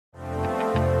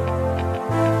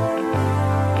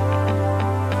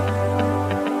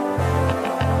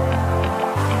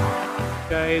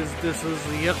guys, this is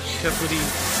Yakshapuri.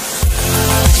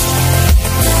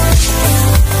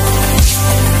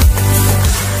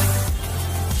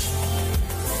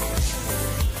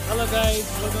 Hello guys,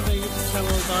 welcome to YouTube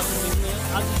channel.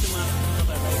 आज चाहिँ म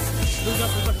तपाईहरुलाई दुर्गा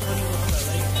पूजा पनि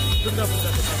गर्नलाई दुर्गा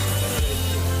पूजाको दर्शन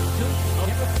गराइरहेछु।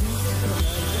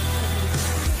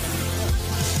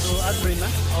 So आज भरिमा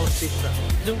अवस्थित छ।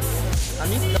 जो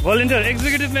हामी volunteer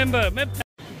executive member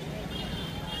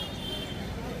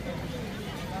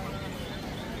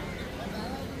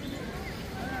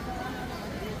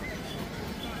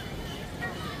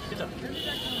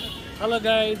Hello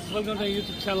guys, welcome to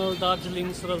YouTube channel Darjeeling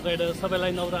Suraj Rider.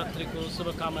 सबैलाई नवरात्रिको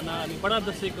शुभकामना अनि बडा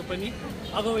दशैंको पनि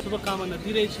अगावै शुभकामना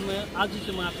दिइरहेछु। म आज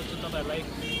चाहिँ म आएको छु तपाईहरुलाई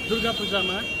दुर्गा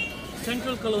पूजामा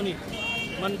सेन्ट्रल कलोनी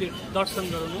मन्दिर दर्शन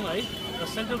गराउनु है। र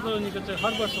सेन्ट्रल कलोनीको चाहिँ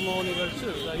हर वर्ष म आउने गर्छु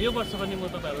र यो वर्ष पनि म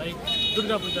तपाईहरुलाई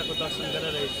दुर्गा पूजाको दर्शन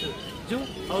गराइरहेछु। जाउँ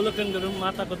अवलोकन गरौँ,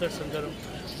 माताको दर्शन गरौँ।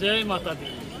 जय माता दी।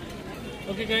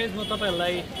 ओके गाइज, म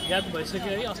तपाईहरुलाई याद भइसक्यो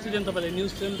है, अस्ति दिन तपाईले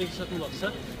न्यूज फिल्म देखिसक्नु भएको छ।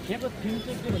 यहाँको थिम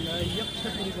चाहिँ के भन्दा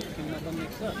यक्षपुरीको थिममा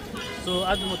बनेको छ। सो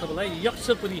आज म तपाईलाई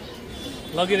यक्षपुरी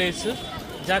लगिरहेछु,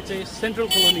 जहाँ चाहिँ सेन्ट्रल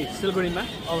कलोनी सिलगढीमा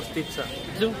अवस्थित छ।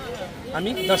 जाउँ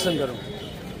हामी दर्शन गरौँ।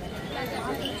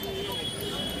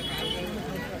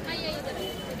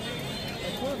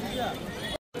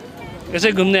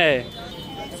 ऐसे घूमने आए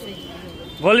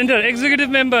वॉलंटियर एग्जीक्यूटिव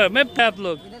मेंबर मैं आप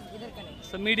लोग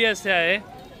सब मीडिया से आए।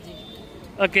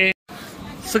 ओके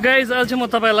सो गाइज, आज म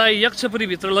तपाईलाई यक्षपुरी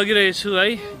भित्र लगिरहेछु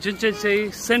है, जुन चाहिँ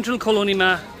सेन्ट्रल कलोनीमा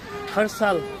हर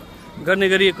साल गर्ने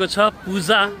गरिएको छ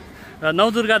पूजा र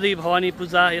नवदुर्गा देवी भवानी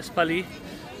पूजा। यसपालि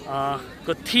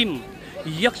को थिम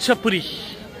यक्षपुरी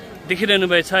देखिरहनु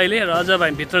भएको छ अहिले। र अझ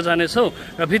हामी भित्र जानेछौँ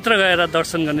र भित्र गएर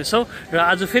दर्शन गर्नेछौँ। र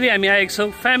आज फेरि हामी आएका छौँ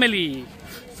फ्यामिली।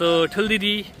 सो ठुल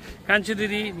दिदी, कान्छी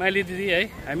दिदी, माइली दिदी है,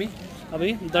 हामी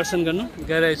अब दर्शन गर्नु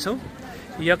गइरहेछौँ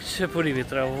यक्षपुरी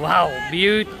भित्र। वाउ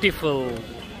ब्युटिफुल,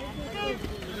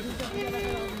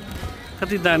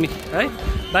 कति दामी है,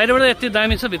 बाहिरबाट यति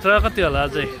दामी छ, भित्र कति होला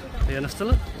अझै हेर्नुहोस् त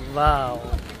ल। वाउ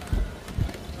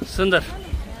सुन्दर।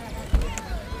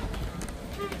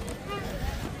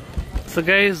 सो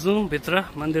गाइज जाउँ भित्र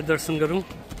मन्दिर दर्शन गरौँ।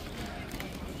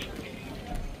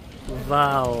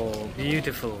 वाउ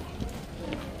ब्युटिफुल,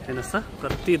 हेर्नुहोस् त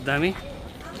कति दामी।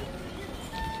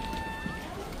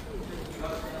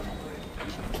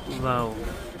 वाउ,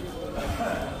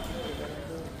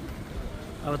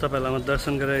 अब तपाईलाई म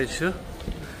दर्शन गराएको छु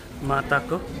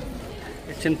माताको।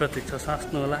 एकछिन प्रतीक्षा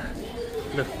सास्नु होला,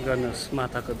 ल गर्नुहोस्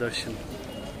माताको दर्शन।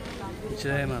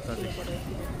 जय माता दी,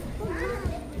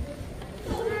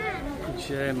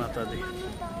 जय माता दी।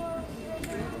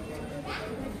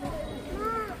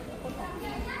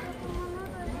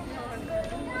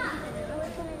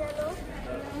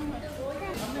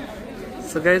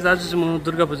 सो गाइज, आज चाहिँ म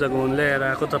दुर्गा पूजा घुम्न ल्याएर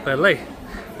आएको तपाईहरुलाई।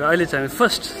 र अहिले चाहिँ हामी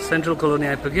फर्स्ट सेन्ट्रल कलोनी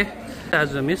आइपुगेँ।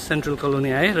 आज हामी सेन्ट्रल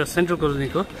कलोनी आएँ र सेन्ट्रल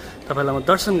कलोनीको तपाईलाई म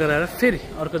दर्शन गराएर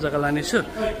फेरि अर्को जग्गा लानेछु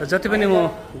र जति पनि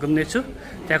म घुम्ने छु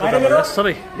त्यहाँको तपाईलाई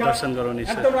सबै दर्शन गराउने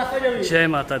छु। जय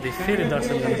माता दी। फेरि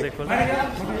दर्शन गर्न चाहिँ एकपल्ट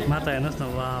माता हेर्नुहोस् न।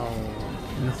 वाउ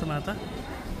हेर्नुहोस् त माता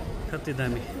कति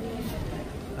दामी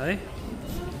है।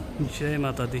 जय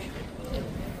माता दी,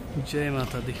 जय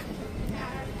माता दी।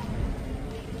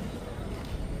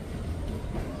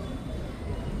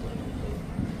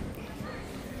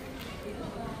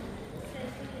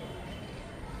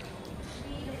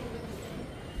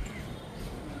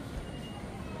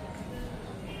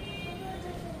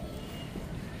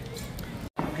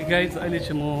 गाइज, अहिले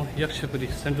चाहिँ म यक्षपुरी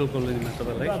सेन्ट्रल कलोनीमा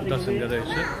तपाईलाई दर्शन गरिरहेको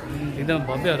छु। एकदम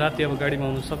भव्य। राति अब गाडीमा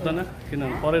आउनु सक्दैन,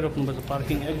 किनभने परै रोक्नुपर्छ,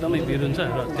 पार्किङ एकदमै भिड हुन्छ।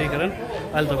 र त्यही कारण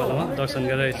अहिले तपाईँलाई म दर्शन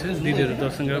गरिरहेको छु। दिदीहरू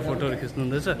दर्शन गरेर फोटोहरू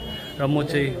खिच्नुहुँदैछ र म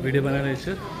चाहिँ भिडियो बनाइरहेको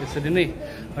छु। यसरी नै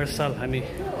हर साल हामी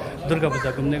दुर्गा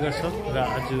पूजा घुम्ने गर्छौँ। र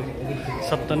आज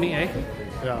सप्तमी है,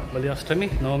 र भोलि अष्टमी,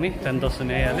 नवमी, त्यहाँदेखि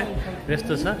दशमी आइहाल्यो।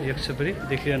 यस्तो छ यक्षपुरी,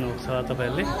 देखिरहनु भएको छ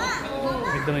तपाईँहरूले।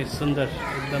 एकदमै सुन्दर,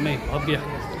 एकदमै भव्य।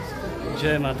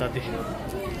 जय माता दी।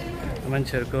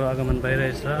 मान्छेहरूको आगमन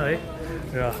भइरहेछ है,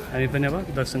 र हामी पनि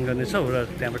अब दर्शन गर्नेछौँ र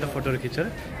त्यहाँबाट फोटोहरू खिचेर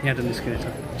यहाँबाट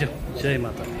निस्किनेछौँ। जय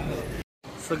माता दी।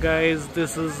 So guys,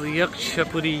 this is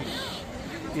यक्षपुरी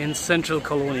in central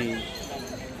colony.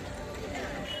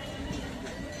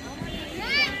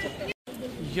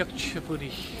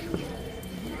 यक्षपुरी।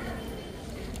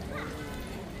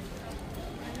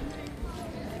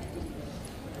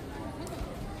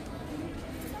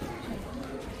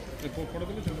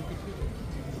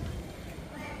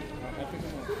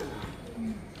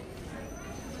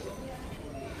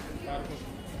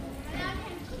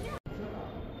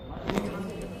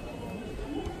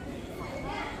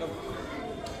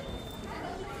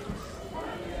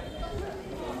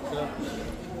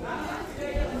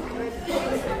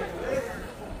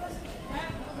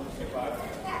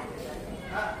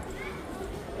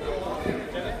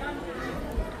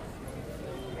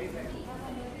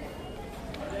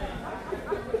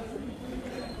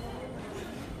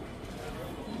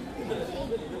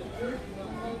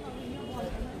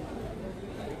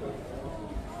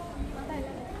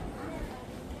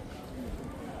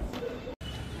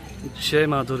 जय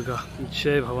माँ दुर्गा,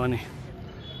 जय भवानी,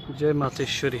 जय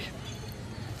मातेश्वरी,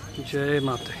 जय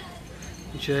माते,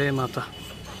 जय माता,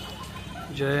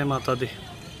 जय माता दी।